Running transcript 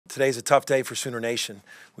today's a tough day for Sooner Nation.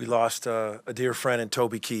 We lost a dear friend in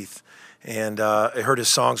Toby Keith, and I heard his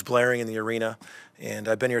songs blaring in the arena, and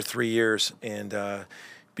I've been here 3 years, and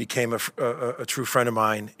became a true friend of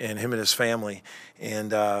mine, and him and his family,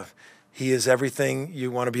 and he is everything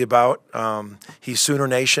you want to be about. He's Sooner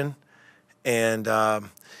Nation, and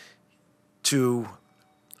to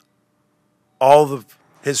all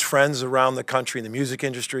his friends around the country in the music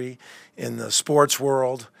industry, in the sports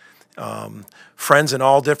world, friends in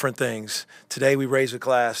all different things. Today we raise a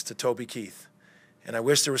glass to Toby Keith. And I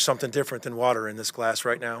wish there was something different than water in this glass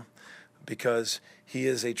right now, because he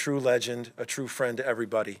is a true legend, a true friend to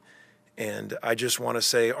everybody. And I just want to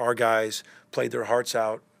say our guys played their hearts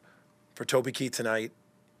out for Toby Keith tonight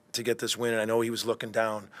to get this win. And I know he was looking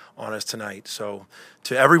down on us tonight. So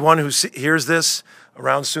to everyone who hears this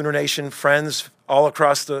around Sooner Nation, friends all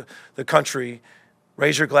across the country,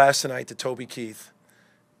 raise your glass tonight to Toby Keith.